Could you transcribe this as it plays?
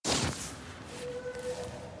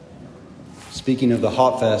Speaking of the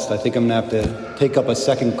Hop Fest, I think I'm going to have to take up a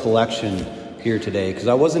second collection here today because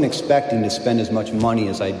I wasn't expecting to spend as much money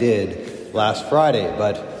as I did last Friday,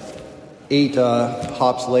 but 8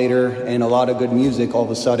 hops later and a lot of good music, all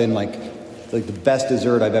of a sudden, like the best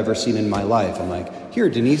dessert I've ever seen in my life. I'm like, here,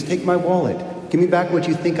 Denise, take my wallet. Give me back what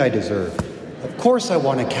you think I deserve. Of course I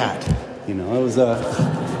want a cat. You know, it was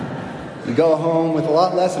you go home with a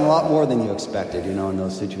lot less and a lot more than you expected, you know, in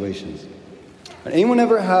those situations. But anyone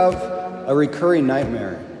ever have a recurring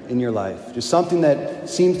nightmare in your life? Just something that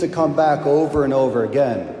seems to come back over and over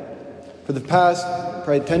again. For the past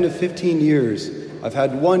probably 10 to 15 years, I've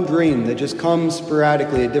had one dream that just comes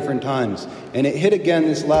sporadically at different times. And it hit again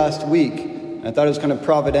this last week. I thought it was kind of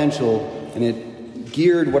providential, and it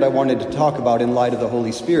geared what I wanted to talk about in light of the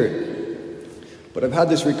Holy Spirit. But I've had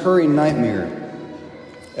this recurring nightmare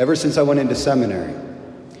ever since I went into seminary.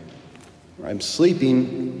 I'm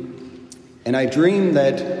sleeping, and I dream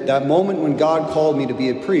that moment when God called me to be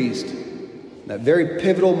a priest, that very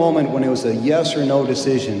pivotal moment when it was a yes or no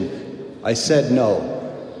decision, I said no.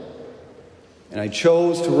 And I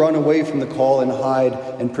chose to run away from the call and hide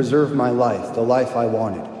and preserve my life, the life I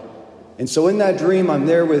wanted. And so in that dream, I'm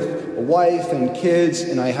there with a wife and kids,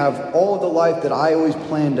 and I have all of the life that I always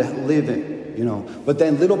planned to live in, you know. But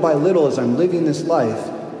then little by little, as I'm living this life,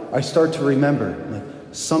 I start to remember, like,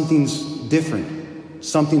 something's different.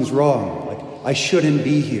 Something's wrong. Like, I shouldn't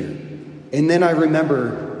be here. And then I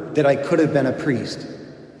remember that I could have been a priest.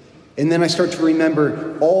 And then I start to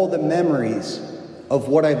remember all the memories of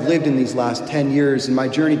what I've lived in these last 10 years in my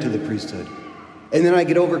journey to the priesthood. And then I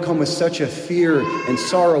get overcome with such a fear and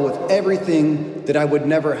sorrow with everything that I would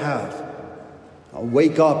never have. I'll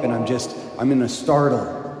wake up and I'm in a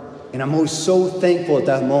startle. And I'm always so thankful at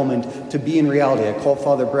that moment to be in reality. I call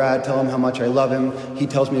Father Brad, tell him how much I love him. He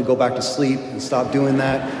tells me to go back to sleep and stop doing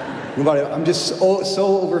that. I'm just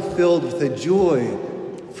so overfilled with the joy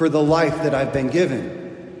for the life that I've been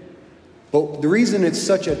given. But the reason it's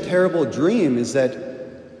such a terrible dream is that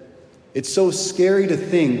it's so scary to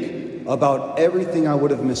think about everything I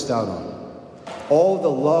would have missed out on. All the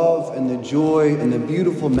love and the joy and the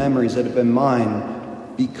beautiful memories that have been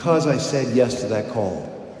mine because I said yes to that call.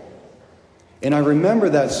 And I remember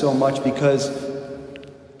that so much because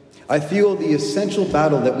I feel the essential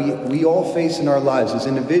battle that we all face in our lives as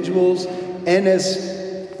individuals and as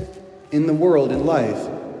in the world, in life,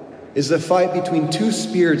 is the fight between two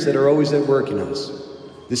spirits that are always at work in us.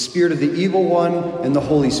 The spirit of the evil one and the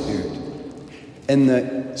Holy Spirit. And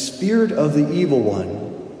the spirit of the evil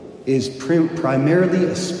one is primarily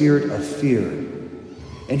a spirit of fear.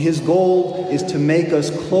 And his goal is to make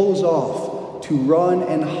us close off, to run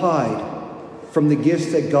and hide from the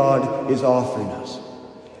gifts that God is offering us.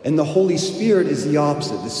 And the Holy Spirit is the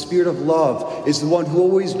opposite. The Spirit of love is the one who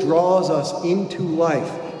always draws us into life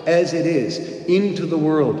as it is, into the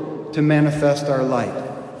world to manifest our light.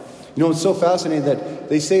 You know, it's so fascinating that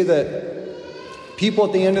they say that people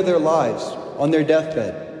at the end of their lives, on their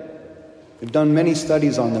deathbed, they've done many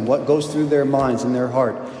studies on them, what goes through their minds and their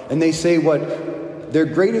heart. And they say what their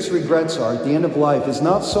greatest regrets are at the end of life is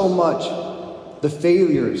not so much the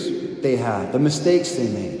failures they had, the mistakes they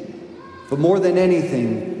made, but more than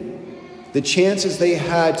anything, the chances they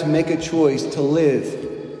had to make a choice to live,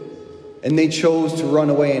 and they chose to run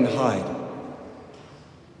away and hide.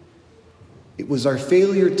 It was our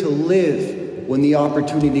failure to live when the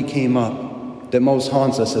opportunity came up that most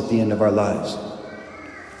haunts us at the end of our lives.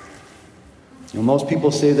 You know, most people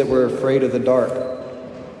say that we're afraid of the dark.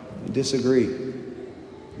 I disagree.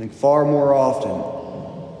 I think far more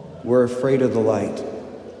often we're afraid of the light.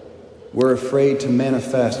 We're afraid to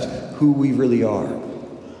manifest who we really are.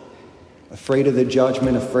 Afraid of the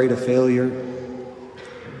judgment, afraid of failure.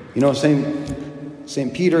 You know,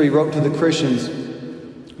 St. Peter, he wrote to the Christians,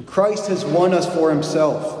 Christ has won us for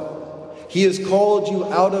himself. He has called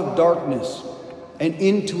you out of darkness and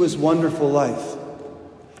into his wonderful life.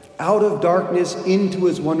 Out of darkness into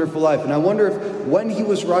his wonderful life. And I wonder if when he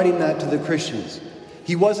was writing that to the Christians,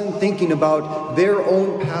 he wasn't thinking about their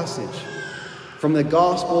own passage from the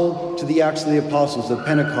gospel to the Acts of the Apostles, the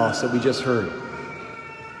Pentecost that we just heard.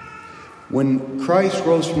 When Christ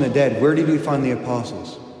rose from the dead, where did he find the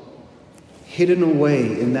apostles? Hidden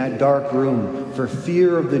away in that dark room for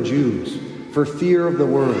fear of the Jews, for fear of the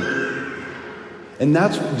world. And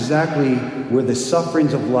that's exactly where the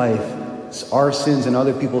sufferings of life, our sins and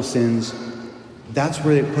other people's sins, that's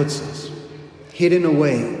where it puts us. Hidden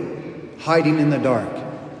away, hiding in the dark.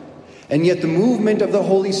 And yet the movement of the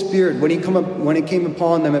Holy Spirit, when it came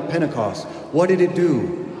upon them at Pentecost, what did it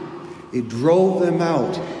do? It drove them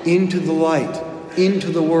out into the light,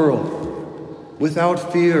 into the world,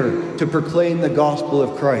 without fear, to proclaim the gospel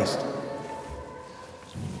of Christ.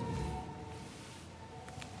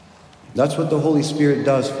 That's what the Holy Spirit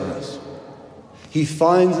does for us. He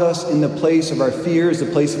finds us in the place of our fears, the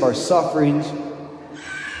place of our sufferings,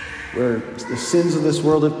 where the sins of this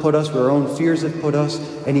world have put us, where our own fears have put us,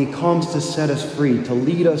 and he comes to set us free, to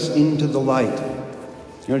lead us into the light.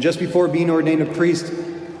 Just before being ordained a priest,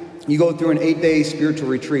 you go through an 8-day spiritual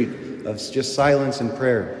retreat of just silence and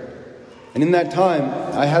prayer. And in that time,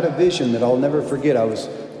 I had a vision that I'll never forget. I was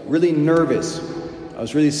really nervous. I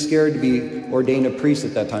was really scared to be ordained a priest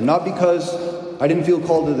at that time. Not because I didn't feel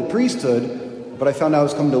called to the priesthood, but I found out I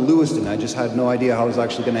was coming to Lewiston. I just had no idea how I was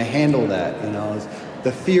actually going to handle that. It was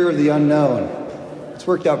the fear of the unknown. It's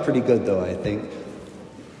worked out pretty good, though, I think.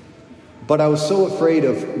 But I was so afraid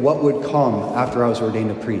of what would come after I was ordained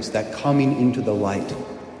a priest, that coming into the light.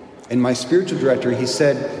 And my spiritual director, he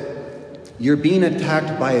said, "You're being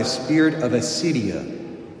attacked by a spirit of acedia."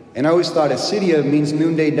 And I always thought acedia means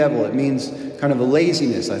noonday devil. It means kind of a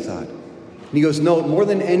laziness, I thought. And he goes, "No, more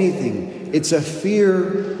than anything, it's a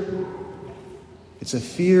fear. It's a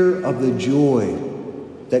fear of the joy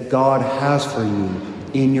that God has for you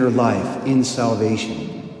in your life, in salvation.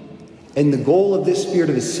 And the goal of this spirit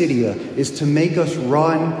of acedia is to make us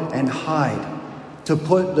run and hide, to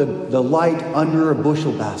put the light under a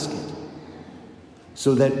bushel basket,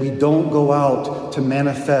 so that we don't go out to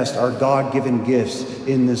manifest our God-given gifts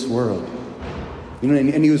in this world."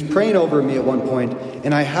 And he was praying over me at one point,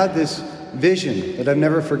 and I had this vision that I've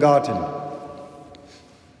never forgotten.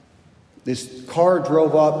 This car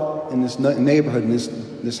drove up in this neighborhood, and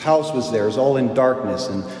this house was there. It was all in darkness,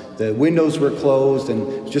 and the windows were closed, and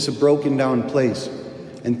it was just a broken down place.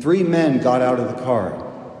 And 3 men got out of the car.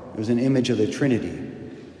 It was an image of the Trinity.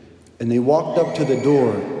 And they walked up to the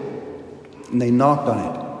door, and they knocked on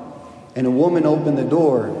it. And a woman opened the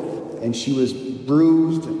door, and she was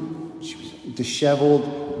bruised, she was disheveled,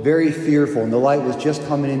 very fearful, and the light was just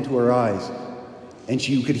coming into her eyes. And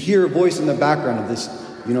you could hear a voice in the background of this,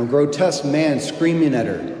 grotesque man screaming at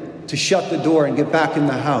her to shut the door and get back in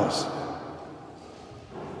the house.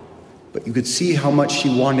 But you could see how much she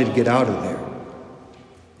wanted to get out of there.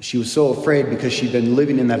 She was so afraid because she'd been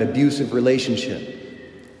living in that abusive relationship,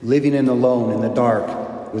 living alone in the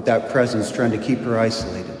dark with that presence trying to keep her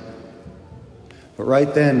isolated. But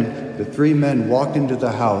right then, the 3 men walked into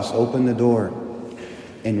the house, opened the door,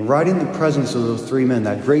 and right in the presence of those 3 men,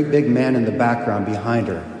 that great big man in the background behind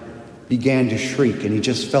her began to shriek, and he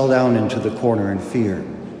just fell down into the corner in fear.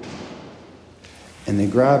 And they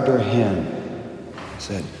grabbed her hand and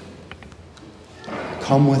said,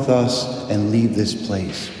 "Come with us and leave this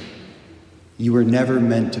place. You were never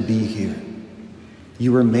meant to be here.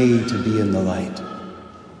 You were made to be in the light.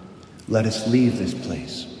 Let us leave this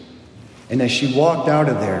place." And as she walked out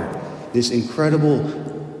of there, this incredible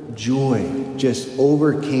joy just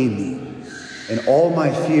overcame me. And all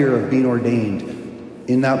my fear of being ordained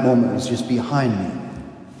in that moment was just behind me.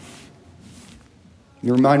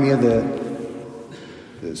 You remind me of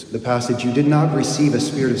the passage, "You did not receive a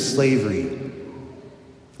spirit of slavery,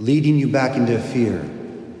 leading you back into fear,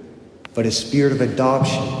 but a spirit of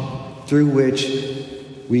adoption, through which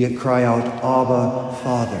we cry out, Abba,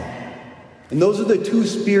 Father." And those are the 2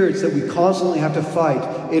 spirits that we constantly have to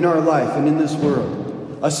fight in our life and in this world.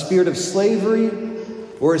 A spirit of slavery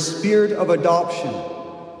or a spirit of adoption.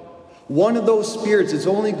 One of those spirits, its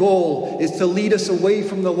only goal is to lead us away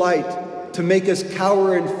from the light, to make us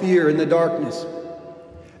cower in fear in the darkness.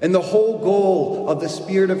 And the whole goal of the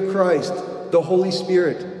Spirit of Christ, the Holy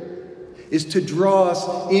Spirit, is to draw us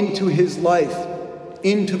into his life,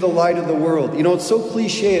 into the light of the world. It's so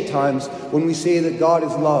cliche at times when we say that God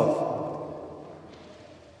is love.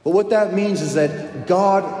 But what that means is that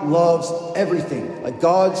God loves everything. Like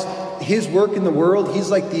his work in the world, he's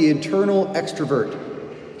like the eternal extrovert.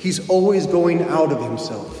 He's always going out of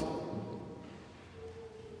himself.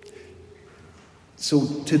 So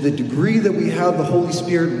to the degree that we have the Holy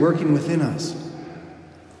Spirit working within us,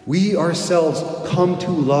 we ourselves come to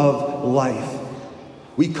love life.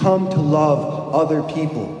 We come to love other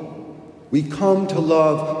people. We come to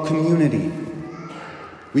love community.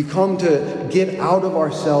 We come to get out of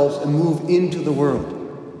ourselves and move into the world.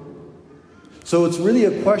 So it's really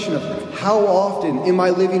a question of how often am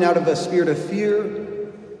I living out of a spirit of fear?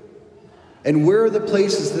 And where are the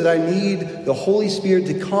places that I need the Holy Spirit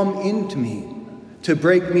to come into me, to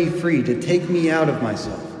break me free, to take me out of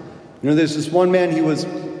myself? There's this one man, he was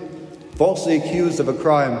falsely accused of a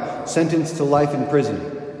crime, sentenced to life in prison.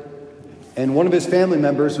 And one of his family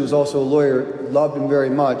members, who was also a lawyer, loved him very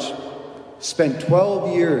much, spent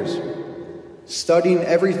 12 years studying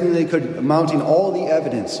everything they could, mounting all the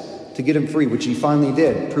evidence to get him free, which he finally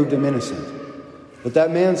did, proved him innocent. But that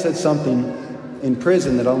man said something in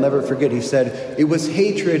prison that I'll never forget. He said, "It was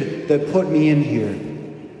hatred that put me in here,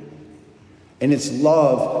 and it's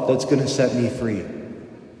love that's going to set me free."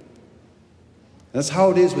 That's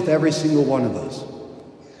how it is with every single one of us.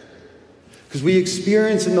 Because we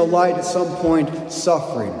experience in the light at some point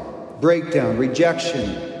suffering, breakdown,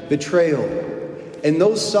 rejection, betrayal. And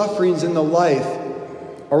those sufferings in the life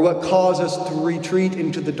are what cause us to retreat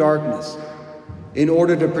into the darkness in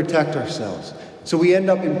order to protect ourselves. So we end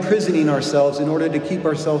up imprisoning ourselves in order to keep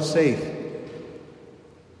ourselves safe.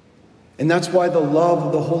 And that's why the love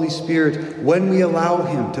of the Holy Spirit, when we allow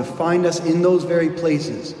Him to find us in those very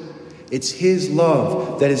places, it's His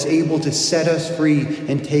love that is able to set us free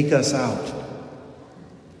and take us out.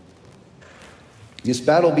 This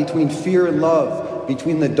battle between fear and love,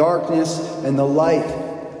 between the darkness and the light,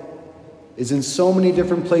 is in so many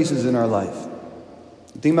different places in our life.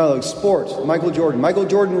 Think about like sports. Michael Jordan. Michael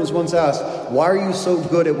Jordan was once asked, "Why are you so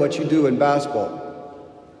good at what you do in basketball?"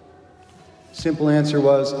 Simple answer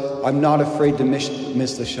was, "I'm not afraid to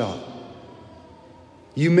miss the shot."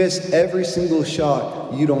 You miss every single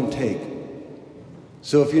shot you don't take.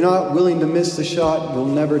 So if you're not willing to miss the shot, you'll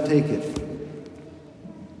never take it.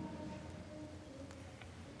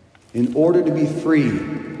 In order to be free,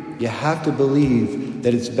 you have to believe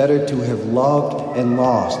that it's better to have loved and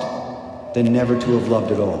lost than never to have loved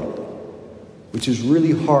at all, which is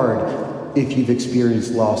really hard if you've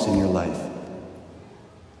experienced loss in your life,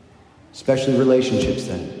 especially relationships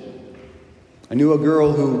then. I knew a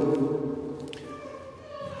girl who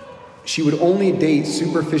she would only date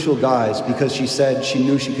superficial guys because she said she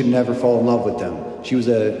knew she could never fall in love with them. She was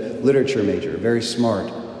a literature major, very smart.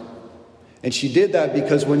 And she did that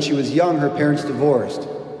because when she was young, her parents divorced.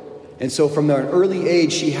 And so from an early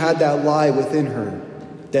age, she had that lie within her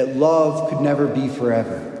that love could never be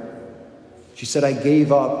forever. She said, "I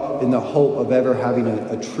gave up in the hope of ever having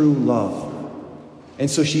a true love." And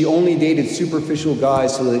so she only dated superficial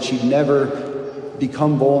guys so that she'd never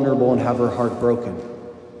become vulnerable and have her heart broken.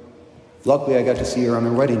 Luckily, I got to see her on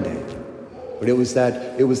her wedding day. But it was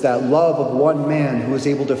that love of one man who was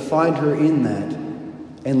able to find her in that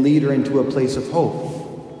and lead her into a place of hope.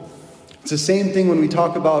 It's the same thing when we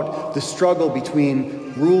talk about the struggle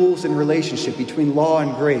between rules and relationship, between law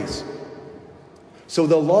and grace. So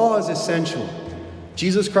the law is essential.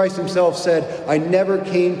 Jesus Christ Himself said, "I never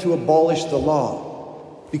came to abolish the law."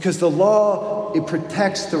 Because the law, it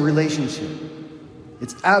protects the relationship.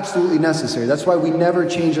 It's absolutely necessary. That's why we never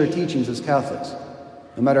change our teachings as Catholics.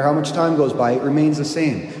 No matter how much time goes by, it remains the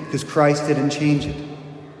same because Christ didn't change it.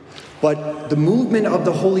 But the movement of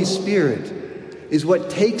the Holy Spirit is what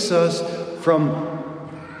takes us from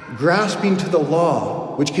grasping to the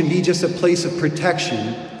law, which can be just a place of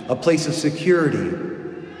protection, a place of security,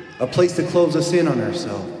 a place to close us in on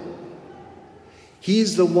ourselves.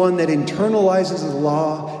 He's the one that internalizes the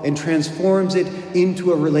law and transforms it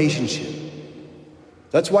into a relationship.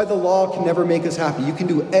 That's why the law can never make us happy. You can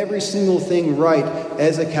do every single thing right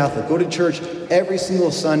as a Catholic. Go to church every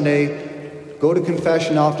single Sunday. Go to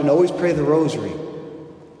confession often. Always pray the rosary.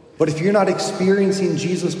 But if you're not experiencing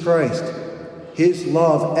Jesus Christ, His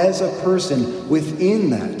love as a person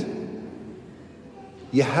within that,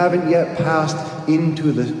 you haven't yet passed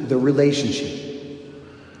into the relationship.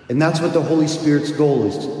 And that's what the Holy Spirit's goal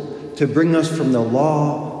is, to bring us from the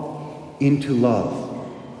law into love.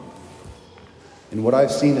 And what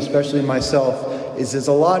I've seen, especially in myself, is it's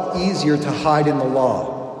a lot easier to hide in the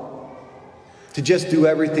law, to just do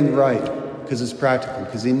everything right, because it's practical,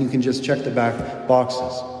 because then you can just check the back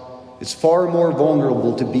boxes. It's far more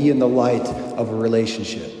vulnerable to be in the light of a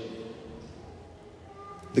relationship.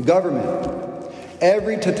 The government,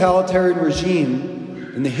 every totalitarian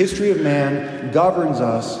regime in the history of man governs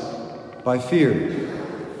us by fear.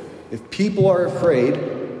 If people are afraid,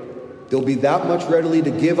 they'll be that much readily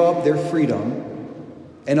to give up their freedom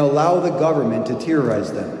and allow the government to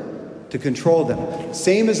terrorize them, to control them.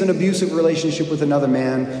 Same as an abusive relationship with another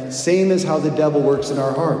man, same as how the devil works in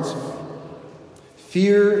our hearts.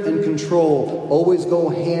 Fear and control always go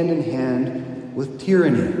hand in hand with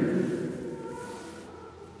tyranny.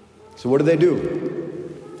 So what do?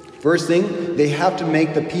 First thing, they have to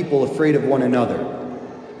make the people afraid of one another.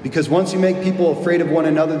 Because once you make people afraid of one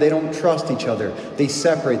another, they don't trust each other. They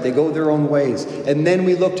separate, they go their own ways. And then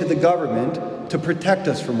we look to the government to protect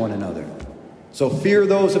us from one another. So fear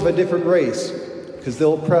those of a different race, because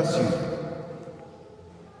they'll oppress you.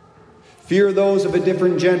 Fear those of a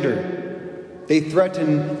different gender. They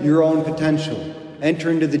threaten your own potential. Enter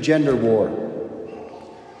into the gender war.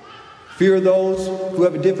 Fear those who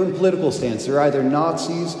have a different political stance. They're either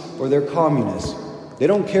Nazis or they're communists. They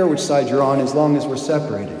don't care which side you're on as long as we're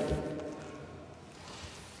separated.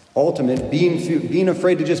 Ultimate, being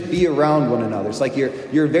afraid to just be around one another. It's like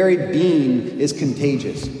your very being is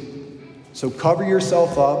contagious. So cover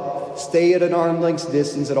yourself up, stay at an arm's length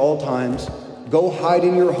distance at all times, go hide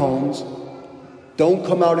in your homes, don't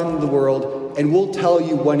come out into the world, and we'll tell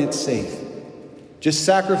you when it's safe. Just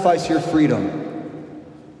sacrifice your freedom,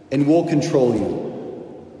 and we'll control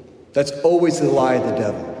you. That's always the lie of the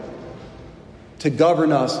devil, to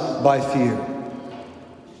govern us by fear.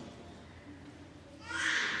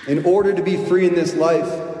 In order to be free in this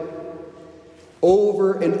life,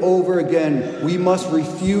 over and over again, we must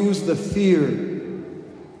refuse the fear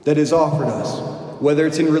that is offered us, whether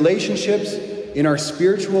it's in relationships, in our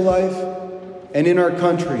spiritual life, and in our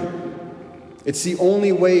country. It's the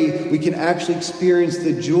only way we can actually experience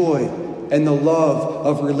the joy and the love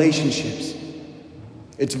of relationships.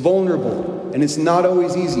 It's vulnerable, and it's not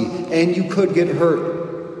always easy, and you could get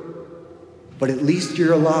hurt, but at least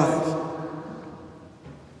you're alive.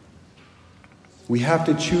 We have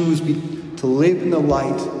to choose to live in the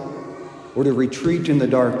light or to retreat in the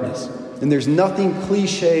darkness. And there's nothing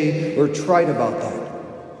cliche or trite about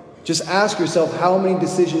that. Just ask yourself how many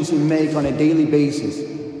decisions you make on a daily basis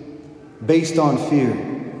based on fear.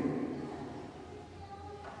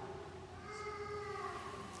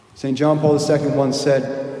 St. John Paul II once said,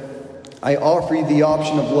 "I offer you the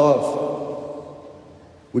option of love,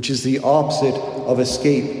 which is the opposite of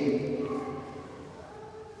escape."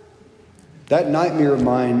 That nightmare of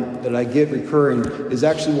mine that I get recurring is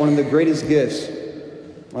actually one of the greatest gifts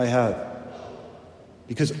I have.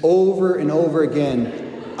 Because over and over again,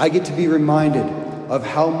 I get to be reminded of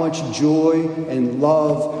how much joy and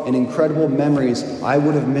love and incredible memories I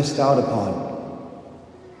would have missed out upon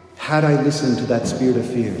had I listened to that spirit of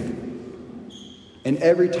fear. And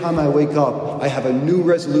every time I wake up, I have a new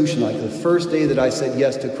resolution, like the first day that I said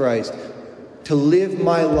yes to Christ, to live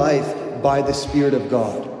my life by the Spirit of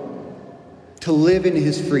God. To live in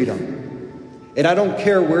His freedom. And I don't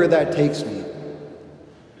care where that takes me.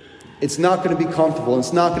 It's not going to be comfortable.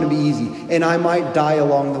 It's not going to be easy. And I might die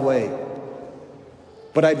along the way.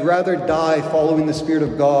 But I'd rather die following the Spirit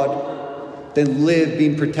of God than live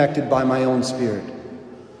being protected by my own spirit.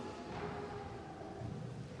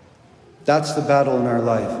 That's the battle in our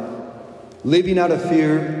life. Living out of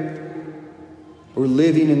fear or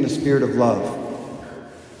living in the spirit of love.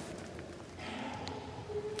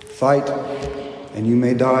 Fight, and you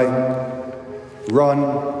may die. Run,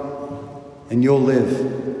 and you'll live,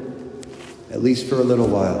 at least for a little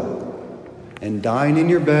while. And dying in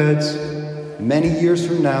your beds, many years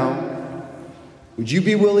from now, would you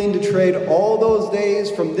be willing to trade all those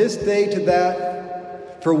days from this day to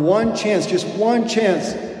that for one chance, just one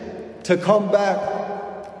chance, to come back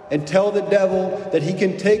and tell the devil that he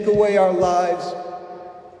can take away our lives,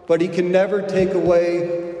 but he can never take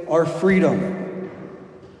away our freedom?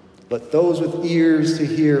 Let those with ears to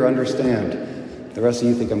hear understand. The rest of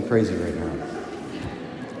you think I'm crazy right now.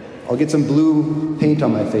 I'll get some blue paint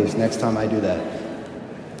on my face next time I do that.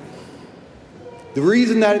 The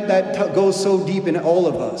reason that goes so deep in all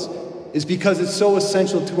of us is because it's so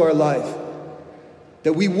essential to our life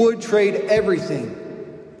that we would trade everything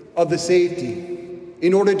of the safety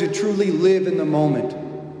in order to truly live in the moment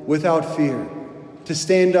without fear. To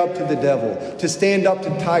stand up to the devil, to stand up to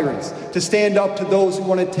tyrants, to stand up to those who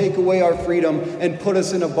want to take away our freedom and put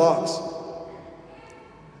us in a box.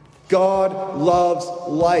 God loves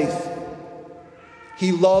life.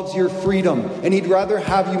 He loves your freedom, and He'd rather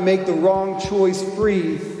have you make the wrong choice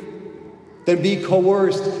free than be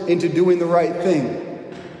coerced into doing the right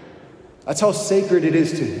thing. That's how sacred it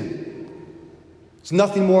is to Him. It's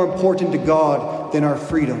nothing more important to God than our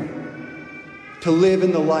freedom, to live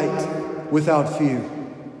in the light without fear.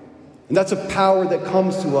 And that's a power that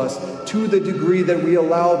comes to us to the degree that we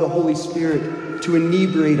allow the Holy Spirit to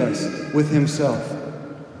inebriate us with Himself.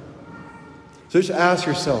 So just ask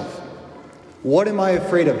yourself, what am I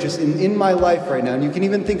afraid of just in my life right now? And you can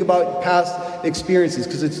even think about past experiences,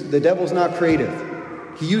 because the devil's not creative.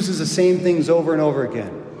 He uses the same things over and over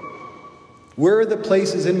again. Where are the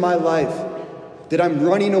places in my life that I'm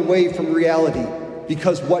running away from reality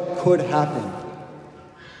because what could happen?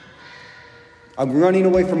 I'm running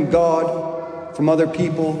away from God, from other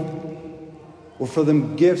people, or for the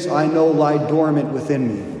gifts I know lie dormant within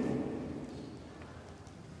me.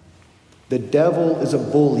 The devil is a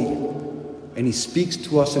bully, and he speaks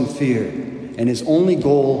to us in fear, and his only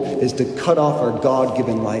goal is to cut off our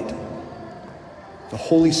God-given light. The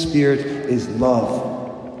Holy Spirit is love.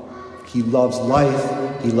 He loves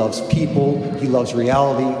life, He loves people, He loves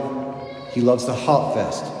reality, He loves the hot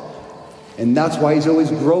fest. And that's why He's always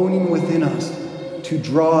groaning within us to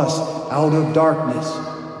draw us out of darkness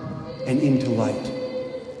and into light.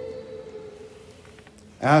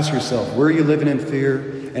 Ask yourself, where are you living in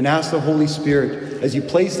fear? And ask the Holy Spirit, as you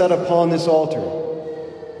place that upon this altar,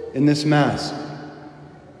 in this Mass,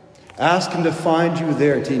 ask Him to find you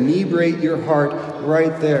there, to inebriate your heart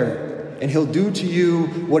right there. And He'll do to you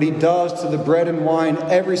what He does to the bread and wine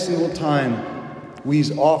every single time we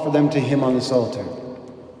offer them to Him on this altar.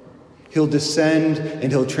 He'll descend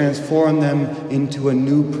and He'll transform them into a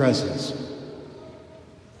new presence,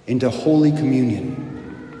 into Holy Communion.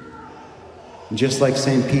 And just like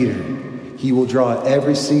St. Peter, He will draw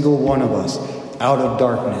every single one of us out of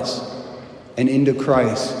darkness and into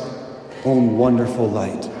Christ's own wonderful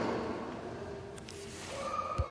light.